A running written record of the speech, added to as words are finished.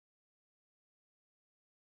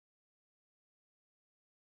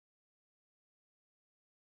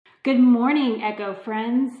Good morning, Echo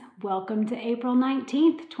friends. Welcome to April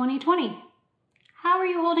 19th, 2020. How are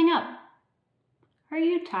you holding up? Are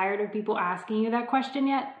you tired of people asking you that question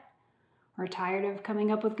yet? Or tired of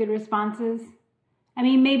coming up with good responses? I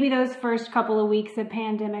mean, maybe those first couple of weeks of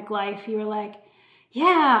pandemic life, you were like,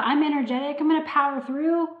 yeah, I'm energetic, I'm gonna power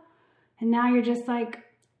through. And now you're just like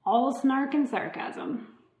all snark and sarcasm,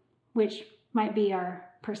 which might be our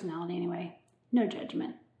personality anyway. No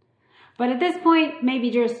judgment. But at this point,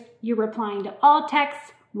 maybe just you're replying to all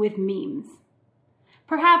texts with memes.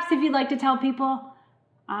 Perhaps if you'd like to tell people,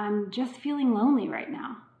 I'm just feeling lonely right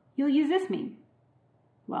now, you'll use this meme.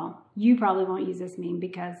 Well, you probably won't use this meme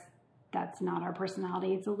because that's not our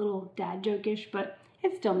personality. It's a little dad joke-ish, but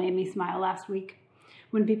it still made me smile last week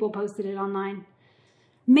when people posted it online.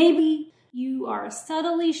 Maybe you are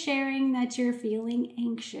subtly sharing that you're feeling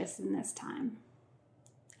anxious in this time.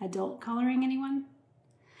 Adult coloring, anyone?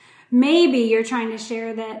 Maybe you're trying to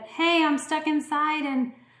share that, hey, I'm stuck inside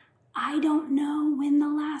and I don't know when the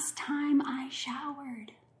last time I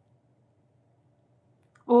showered.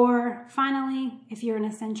 Or finally, if you're an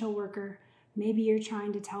essential worker, maybe you're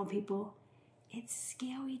trying to tell people, it's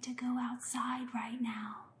scary to go outside right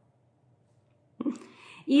now.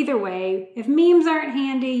 Either way, if memes aren't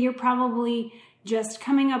handy, you're probably just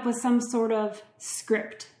coming up with some sort of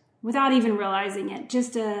script without even realizing it.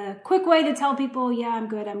 Just a quick way to tell people, yeah, I'm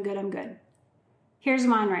good, I'm good, I'm good. Here's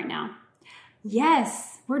mine right now.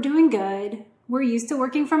 Yes, we're doing good. We're used to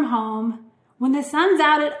working from home. When the sun's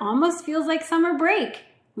out, it almost feels like summer break.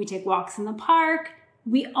 We take walks in the park.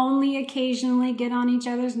 We only occasionally get on each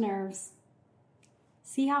other's nerves.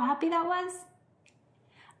 See how happy that was?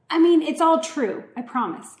 I mean, it's all true, I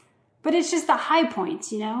promise. But it's just the high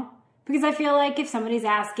points, you know? Because I feel like if somebody's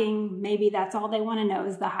asking, maybe that's all they want to know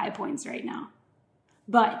is the high points right now.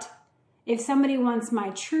 But if somebody wants my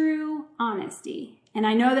true honesty, and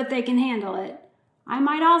I know that they can handle it, I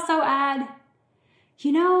might also add,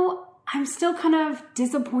 you know, I'm still kind of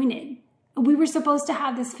disappointed. We were supposed to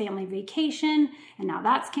have this family vacation, and now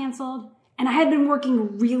that's canceled. And I had been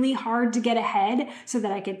working really hard to get ahead so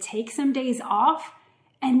that I could take some days off.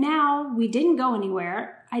 And now we didn't go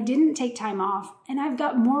anywhere. I didn't take time off, and I've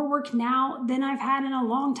got more work now than I've had in a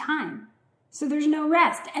long time. So there's no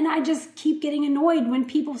rest. And I just keep getting annoyed when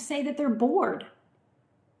people say that they're bored.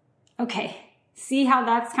 Okay, see how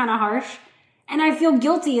that's kind of harsh? And I feel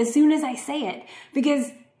guilty as soon as I say it,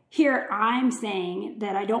 because here I'm saying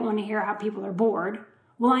that I don't want to hear how people are bored.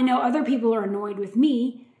 Well, I know other people are annoyed with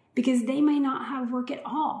me because they may not have work at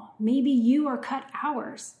all. Maybe you are cut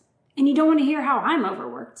hours and you don't want to hear how I'm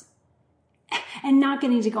overworked. And not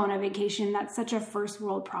getting to go on a vacation, that's such a first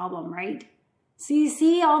world problem, right? So you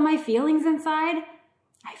see all my feelings inside?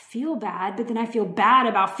 I feel bad, but then I feel bad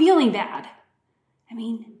about feeling bad. I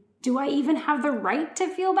mean, do I even have the right to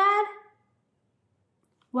feel bad?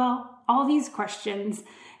 Well, all these questions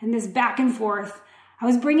and this back and forth, I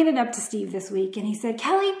was bringing it up to Steve this week, and he said,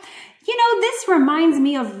 Kelly, you know, this reminds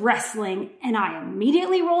me of wrestling. And I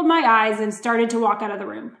immediately rolled my eyes and started to walk out of the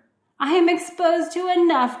room. I am exposed to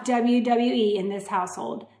enough WWE in this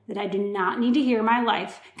household that I do not need to hear my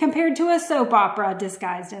life compared to a soap opera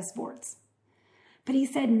disguised as sports. But he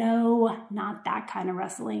said, no, not that kind of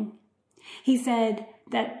wrestling. He said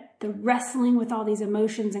that the wrestling with all these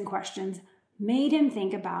emotions and questions made him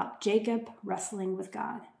think about Jacob wrestling with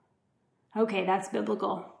God. Okay, that's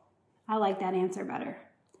biblical. I like that answer better.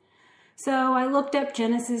 So I looked up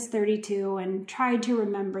Genesis 32 and tried to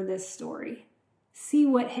remember this story. See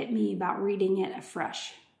what hit me about reading it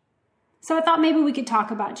afresh. So I thought maybe we could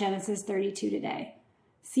talk about Genesis 32 today.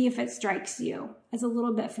 See if it strikes you as a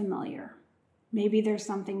little bit familiar. Maybe there's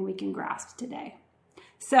something we can grasp today.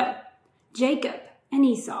 So, Jacob and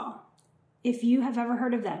Esau, if you have ever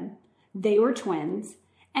heard of them, they were twins,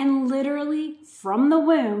 and literally from the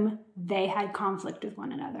womb, they had conflict with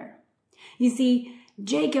one another. You see,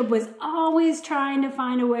 Jacob was always trying to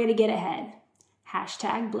find a way to get ahead.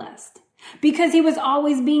 #blessed. Because he was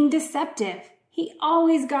always being deceptive. He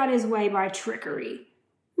always got his way by trickery.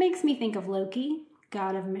 Makes me think of Loki,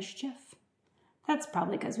 god of mischief. That's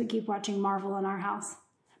probably because we keep watching Marvel in our house.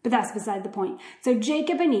 But that's beside the point. So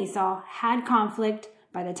Jacob and Esau had conflict.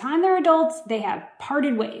 By the time they're adults, they have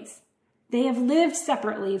parted ways. They have lived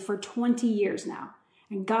separately for 20 years now.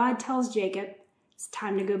 And God tells Jacob, it's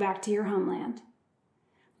time to go back to your homeland.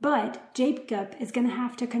 But Jacob is going to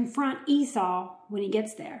have to confront Esau when he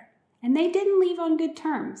gets there. And they didn't leave on good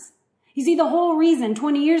terms. You see, the whole reason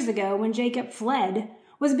 20 years ago when Jacob fled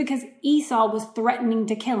was because Esau was threatening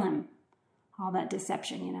to kill him. All that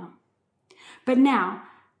deception, you know. But now,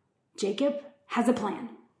 Jacob has a plan.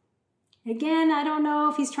 Again, I don't know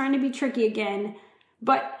if he's trying to be tricky again,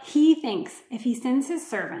 But he thinks if he sends his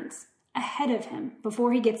servants ahead of him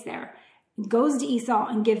before he gets there, goes to Esau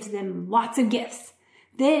and gives them lots of gifts,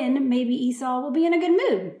 then maybe Esau will be in a good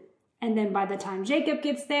mood. And then by the time Jacob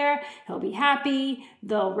gets there, he'll be happy,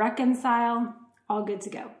 they'll reconcile, all good to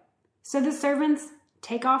go. So the servants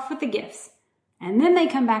take off with the gifts. And then they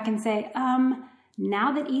come back and say,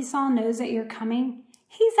 now that Esau knows that you're coming,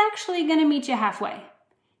 he's actually going to meet you halfway.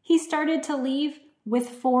 He started to leave with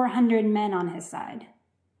 400 men on his side.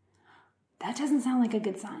 That doesn't sound like a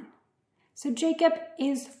good sign. So Jacob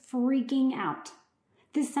is freaking out.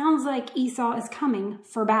 This sounds like Esau is coming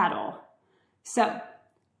for battle. So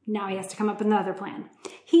now he has to come up with another plan.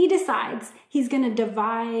 He decides he's going to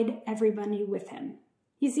divide everybody with him.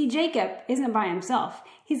 You see, Jacob isn't by himself.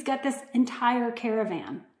 He's got this entire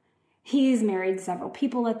caravan. He's married several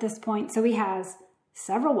people at this point, so he has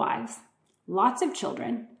several wives, lots of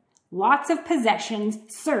children, lots of possessions,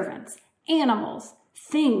 servants, animals,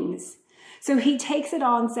 things. So he takes it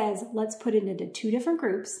all and says, let's put it into 2 different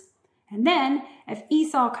groups. And then if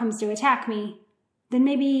Esau comes to attack me, then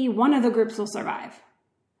maybe one of the groups will survive.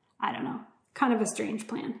 I don't know, kind of a strange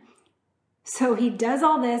plan. So he does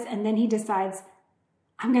all this and then he decides,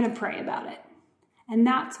 I'm going to pray about it. And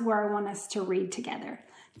that's where I want us to read together.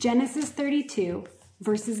 Genesis 32,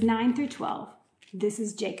 verses 9 through 12. This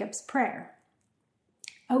is Jacob's prayer.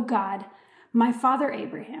 O God, my father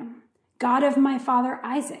Abraham, God of my father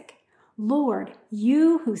Isaac, Lord,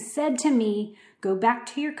 you who said to me, go back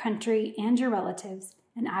to your country and your relatives,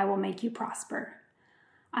 and I will make you prosper.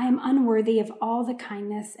 I am unworthy of all the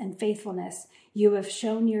kindness and faithfulness you have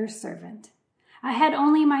shown your servant. I had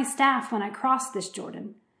only my staff when I crossed this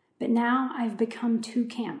Jordan, but now I've become 2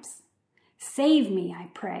 camps. Save me, I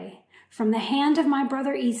pray, from the hand of my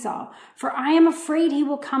brother Esau, for I am afraid he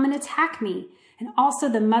will come and attack me, and also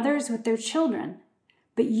the mothers with their children.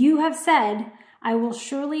 But you have said, I will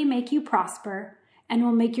surely make you prosper, and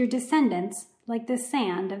will make your descendants like the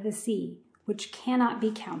sand of the sea, which cannot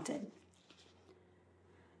be counted.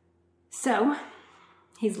 So,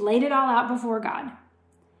 he's laid it all out before God.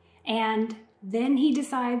 And then he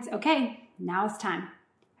decides, okay, now it's time.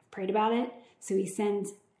 I've prayed about it. So he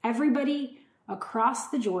sends everybody across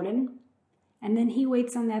the Jordan, and then he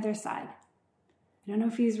waits on the other side. I don't know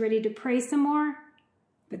if he's ready to pray some more,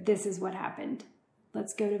 but this is what happened.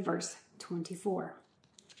 Let's go to verse 24.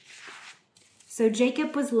 So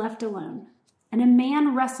Jacob was left alone, and a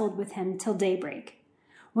man wrestled with him till daybreak.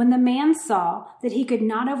 When the man saw that he could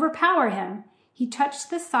not overpower him, he touched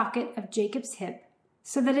the socket of Jacob's hip,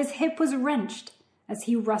 so that his hip was wrenched as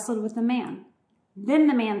he wrestled with the man. Then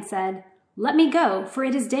the man said, let me go, for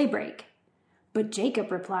it is daybreak. But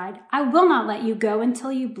Jacob replied, I will not let you go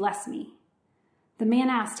until you bless me. The man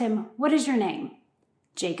asked him, what is your name?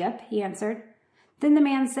 Jacob, he answered. Then the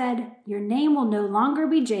man said, your name will no longer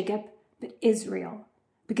be Jacob, but Israel,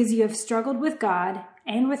 because you have struggled with God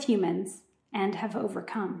and with humans and have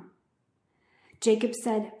overcome. Jacob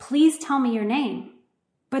said, please tell me your name.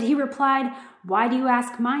 But he replied, why do you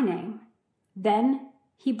ask my name? Then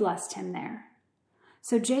he blessed him there.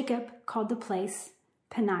 So Jacob called the place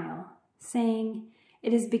Peniel, saying,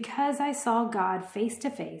 it is because I saw God face to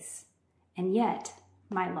face, and yet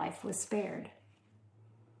my life was spared.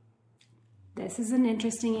 This is an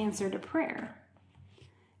interesting answer to prayer.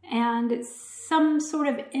 And some sort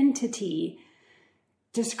of entity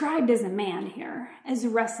described as a man here is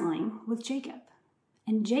wrestling with Jacob.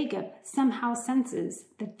 And Jacob somehow senses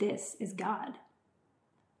that this is God.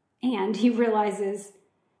 And he realizes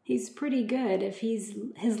he's pretty good if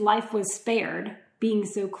his life was spared being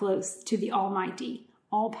so close to the almighty,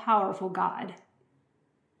 all-powerful God.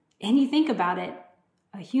 And you think about it,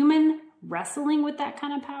 a human wrestling with that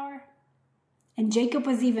kind of power? And Jacob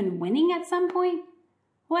was even winning at some point?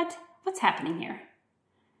 What's happening here?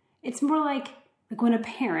 It's more like when a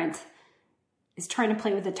parent is trying to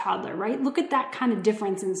play with a toddler, right? Look at that kind of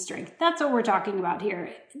difference in strength. That's what we're talking about here,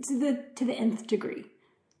 to the nth degree.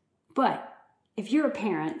 But if you're a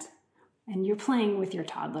parent and you're playing with your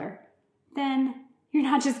toddler, then you're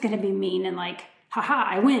not just going to be mean and like, haha,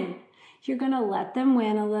 I win. You're going to let them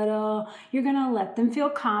win a little. You're going to let them feel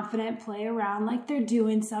confident, play around like they're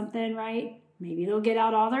doing something, right? Maybe they'll get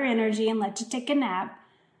out all their energy and let you take a nap.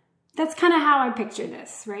 That's kind of how I picture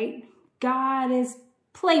this, right? God is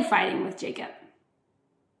play fighting with Jacob.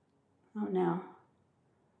 Oh no.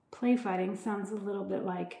 Play fighting sounds a little bit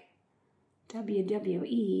like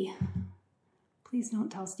WWE. Please don't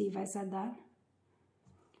tell Steve I said that.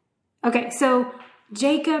 Okay, so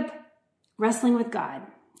Jacob wrestling with God.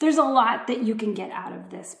 There's a lot that you can get out of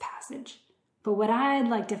this passage. But what I'd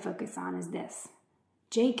like to focus on is this.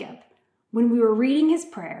 Jacob, when we were reading his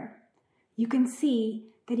prayer, you can see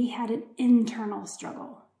that he had an internal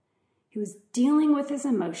struggle. He was dealing with his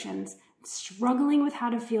emotions, struggling with how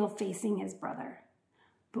to feel facing his brother.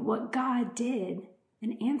 But what God did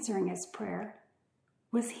in answering his prayer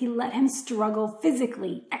was he let him struggle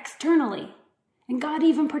physically, externally. And God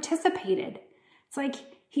even participated. It's like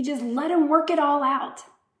he just let him work it all out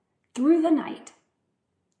through the night.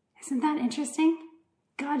 Isn't that interesting?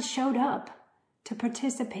 God showed up to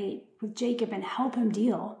participate with Jacob and help him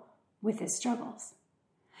deal with his struggles.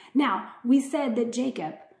 Now, we said that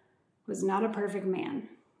Jacob was not a perfect man.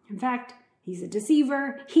 In fact, he's a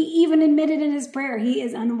deceiver. He even admitted in his prayer he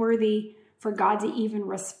is unworthy for God to even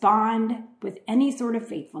respond with any sort of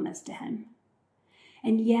faithfulness to him.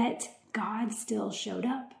 And yet, God still showed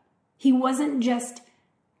up. He wasn't just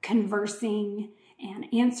conversing and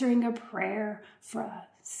answering a prayer for a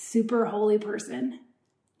super holy person.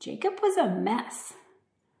 Jacob was a mess,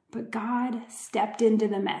 but God stepped into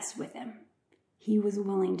the mess with him. He was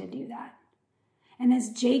willing to do that. And as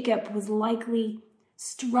Jacob was likely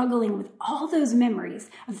struggling with all those memories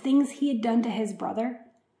of things he had done to his brother,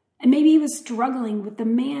 and maybe he was struggling with the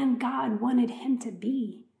man God wanted him to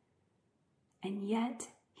be, and yet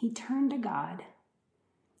he turned to God,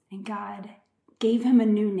 and God gave him a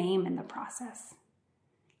new name in the process.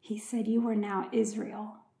 He said, "You are now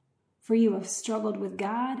Israel, for you have struggled with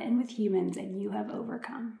God and with humans, and you have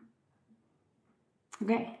overcome."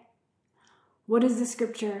 Okay, what does the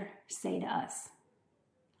scripture say to us?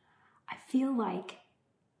 I feel like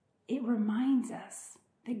it reminds us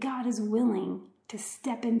that God is willing to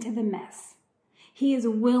step into the mess. He is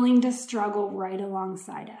willing to struggle right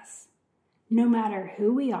alongside us, no matter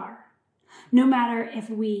who we are, no matter if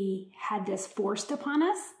we had this forced upon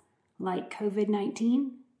us, like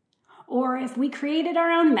COVID-19, or if we created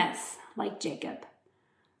our own mess, like Jacob.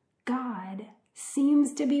 God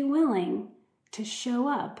seems to be willing to show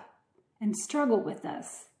up and struggle with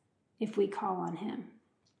us if we call on him.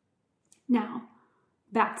 Now,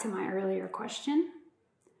 back to my earlier question.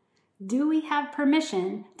 Do we have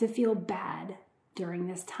permission to feel bad during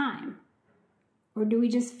this time? Or do we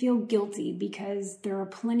just feel guilty because there are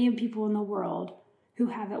plenty of people in the world who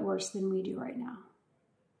have it worse than we do right now?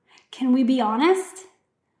 Can we be honest?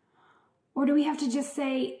 Or do we have to just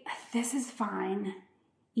say, this is fine,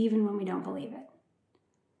 even when we don't believe it?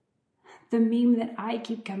 The meme that I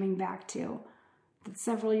keep coming back to, that's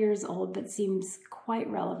several years old but seems quite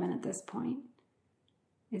relevant at this point,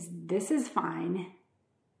 is this is fine,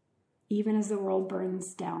 even as the world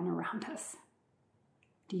burns down around us.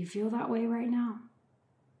 Do you feel that way right now?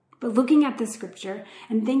 But looking at the scripture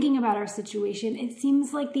and thinking about our situation, it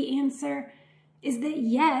seems like the answer is that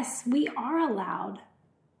yes, we are allowed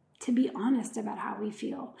to be honest about how we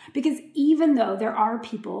feel. Because even though there are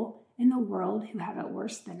people in the world who have it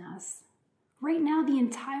worse than us, right now the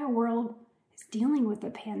entire world is dealing with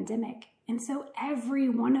the pandemic. And so every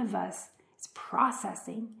one of us is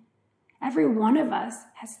processing. Every one of us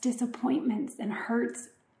has disappointments and hurts,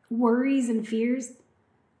 worries and fears.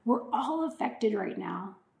 We're all affected right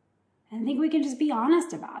now. And I think we can just be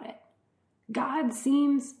honest about it. God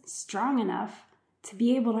seems strong enough to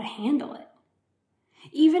be able to handle it.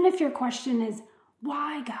 Even if your question is,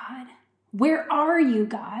 why, God? Where are you,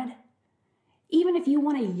 God? Even if you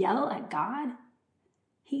want to yell at God,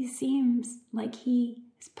 he seems like he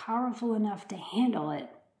is powerful enough to handle it.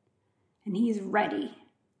 And he's ready.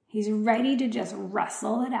 He's ready to just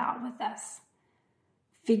wrestle it out with us,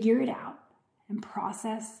 figure it out, and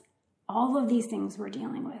process all of these things we're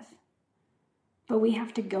dealing with. But we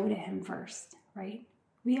have to go to him first, right?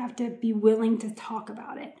 We have to be willing to talk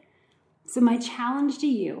about it. So my challenge to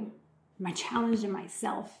you, my challenge to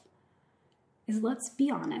myself, is let's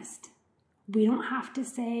be honest. We don't have to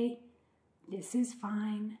say, this is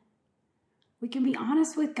fine. We can be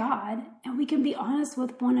honest with God, and we can be honest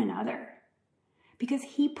with one another. Because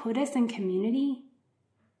he put us in community,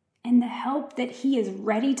 and the help that he is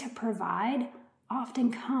ready to provide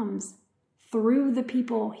often comes through the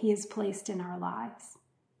people he has placed in our lives.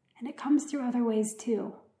 And it comes through other ways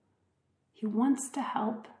too. He wants to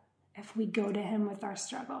help if we go to him with our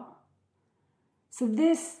struggle. So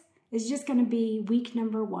this is just going to be week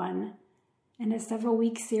number 1 in a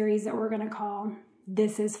several-week series that we're going to call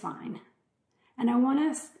This Is Fine. And I want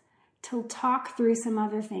us to talk through some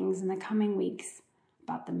other things in the coming weeks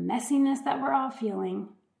about the messiness that we're all feeling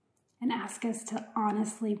and ask us to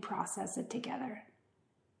honestly process it together.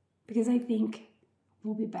 Because I think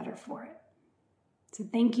we'll be better for it. So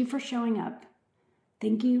thank you for showing up.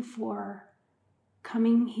 Thank you for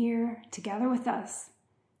coming here together with us,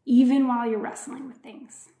 even while you're wrestling with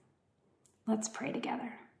things. Let's pray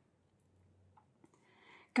together.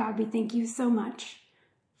 God, we thank you so much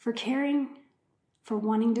for caring, for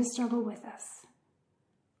wanting to struggle with us.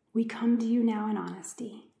 We come to you now in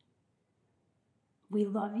honesty. We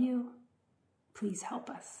love you. Please help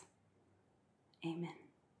us. Amen.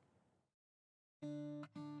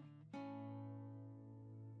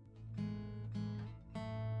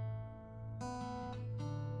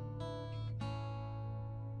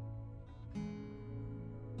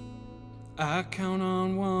 I count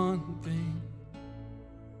on one thing.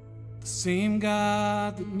 The same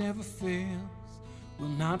God that never fails will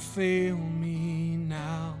not fail me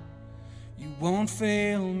now. You won't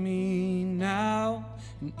fail me now.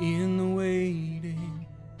 And in the waiting,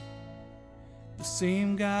 the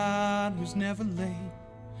same God who's never late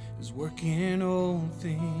is working all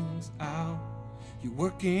things out. You're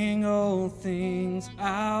working all things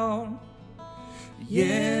out.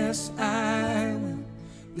 Yes, I will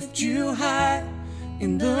lift you high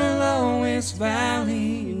in the lowest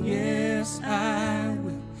valley. And yes, I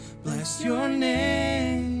will bless your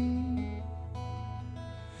name.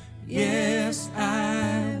 Yes,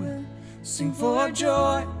 I will sing for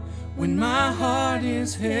joy when my heart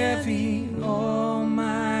is heavy all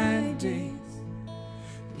my days.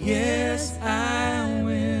 Yes, I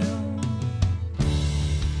will.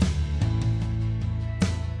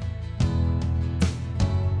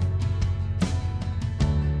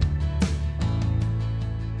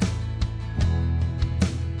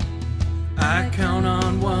 I count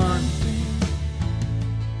on one thing.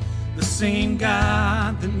 The same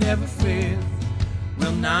God that never fails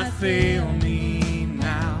will not fail me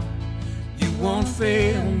now. You won't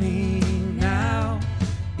fail me now.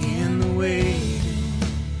 In the waiting,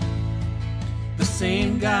 the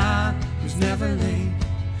same God who's never late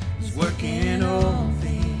is working all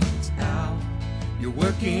things out. You're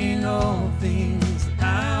working all things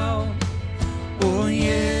out. Oh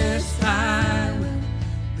yes, I will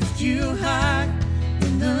lift you high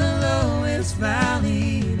in the lowest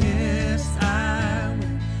valley. Yes, I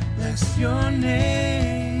will bless your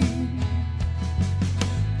name.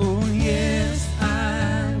 Oh yes,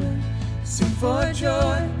 I will sing for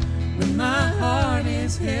joy when my heart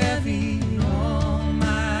is heavy all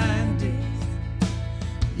my days.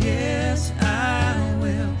 Yes, I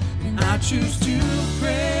will. And I choose to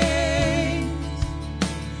praise,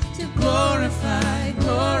 to glorify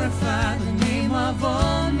the name of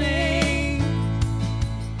all names,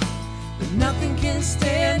 that nothing can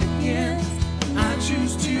stand against. I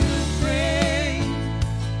choose to praise,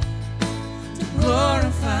 to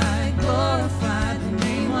glorify the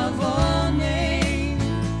name of all names,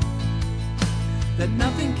 that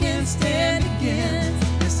nothing can stand against.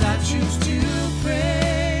 Yes, I choose to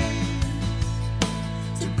praise,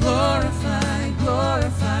 to glorify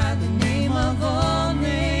the name of all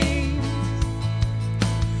names,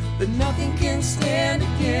 that nothing can stand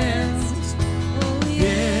against. Oh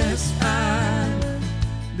yes, I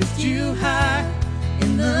lift you high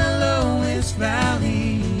in the lowest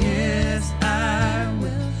valley. Yes, I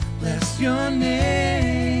will bless your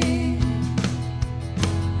name.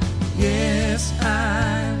 Yes,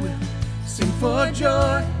 I will sing for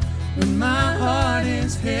joy when my heart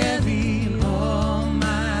is heavy all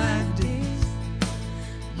my days.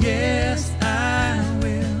 Yes, I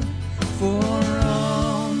will for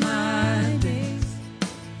all my days.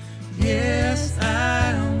 Yes,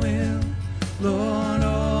 I will, Lord,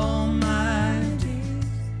 all my days.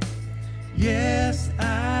 Yes,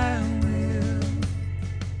 I will.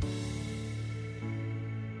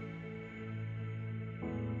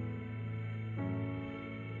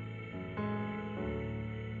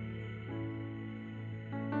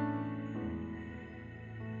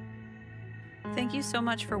 Thank you so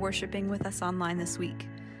much for worshiping with us online this week.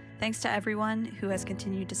 Thanks to everyone who has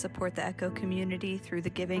continued to support the Echo community through the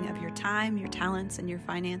giving of your time, your talents, and your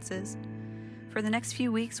finances. For the next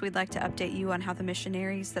few weeks, we'd like to update you on how the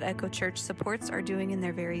missionaries that Echo Church supports are doing in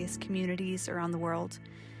their various communities around the world.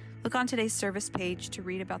 Look on today's service page to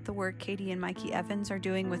read about the work Katie and Mikey Evans are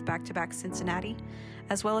doing with Back to Back Cincinnati,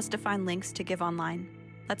 as well as to find links to give online.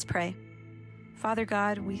 Let's pray. Father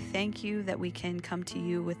God, we thank you that we can come to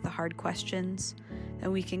you with the hard questions, that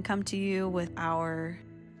we can come to you with our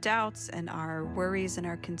doubts and our worries and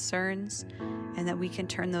our concerns, and that we can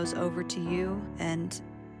turn those over to you and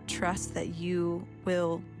trust that you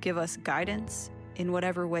will give us guidance in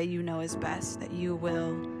whatever way you know is best, that you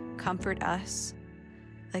will comfort us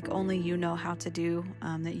like only you know how to do,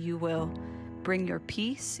 that you will bring your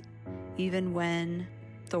peace even when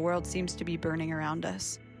the world seems to be burning around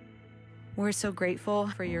us. We're so grateful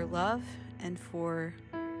for your love and for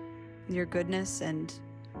your goodness and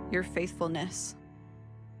your faithfulness.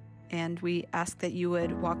 And we ask that you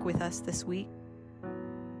would walk with us this week,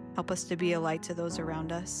 Help us to be a light to those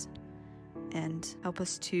around us, and help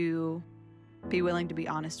us to be willing to be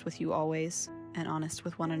honest with you always and honest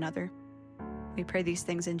with one another. We pray these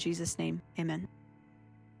things in Jesus' name. Amen.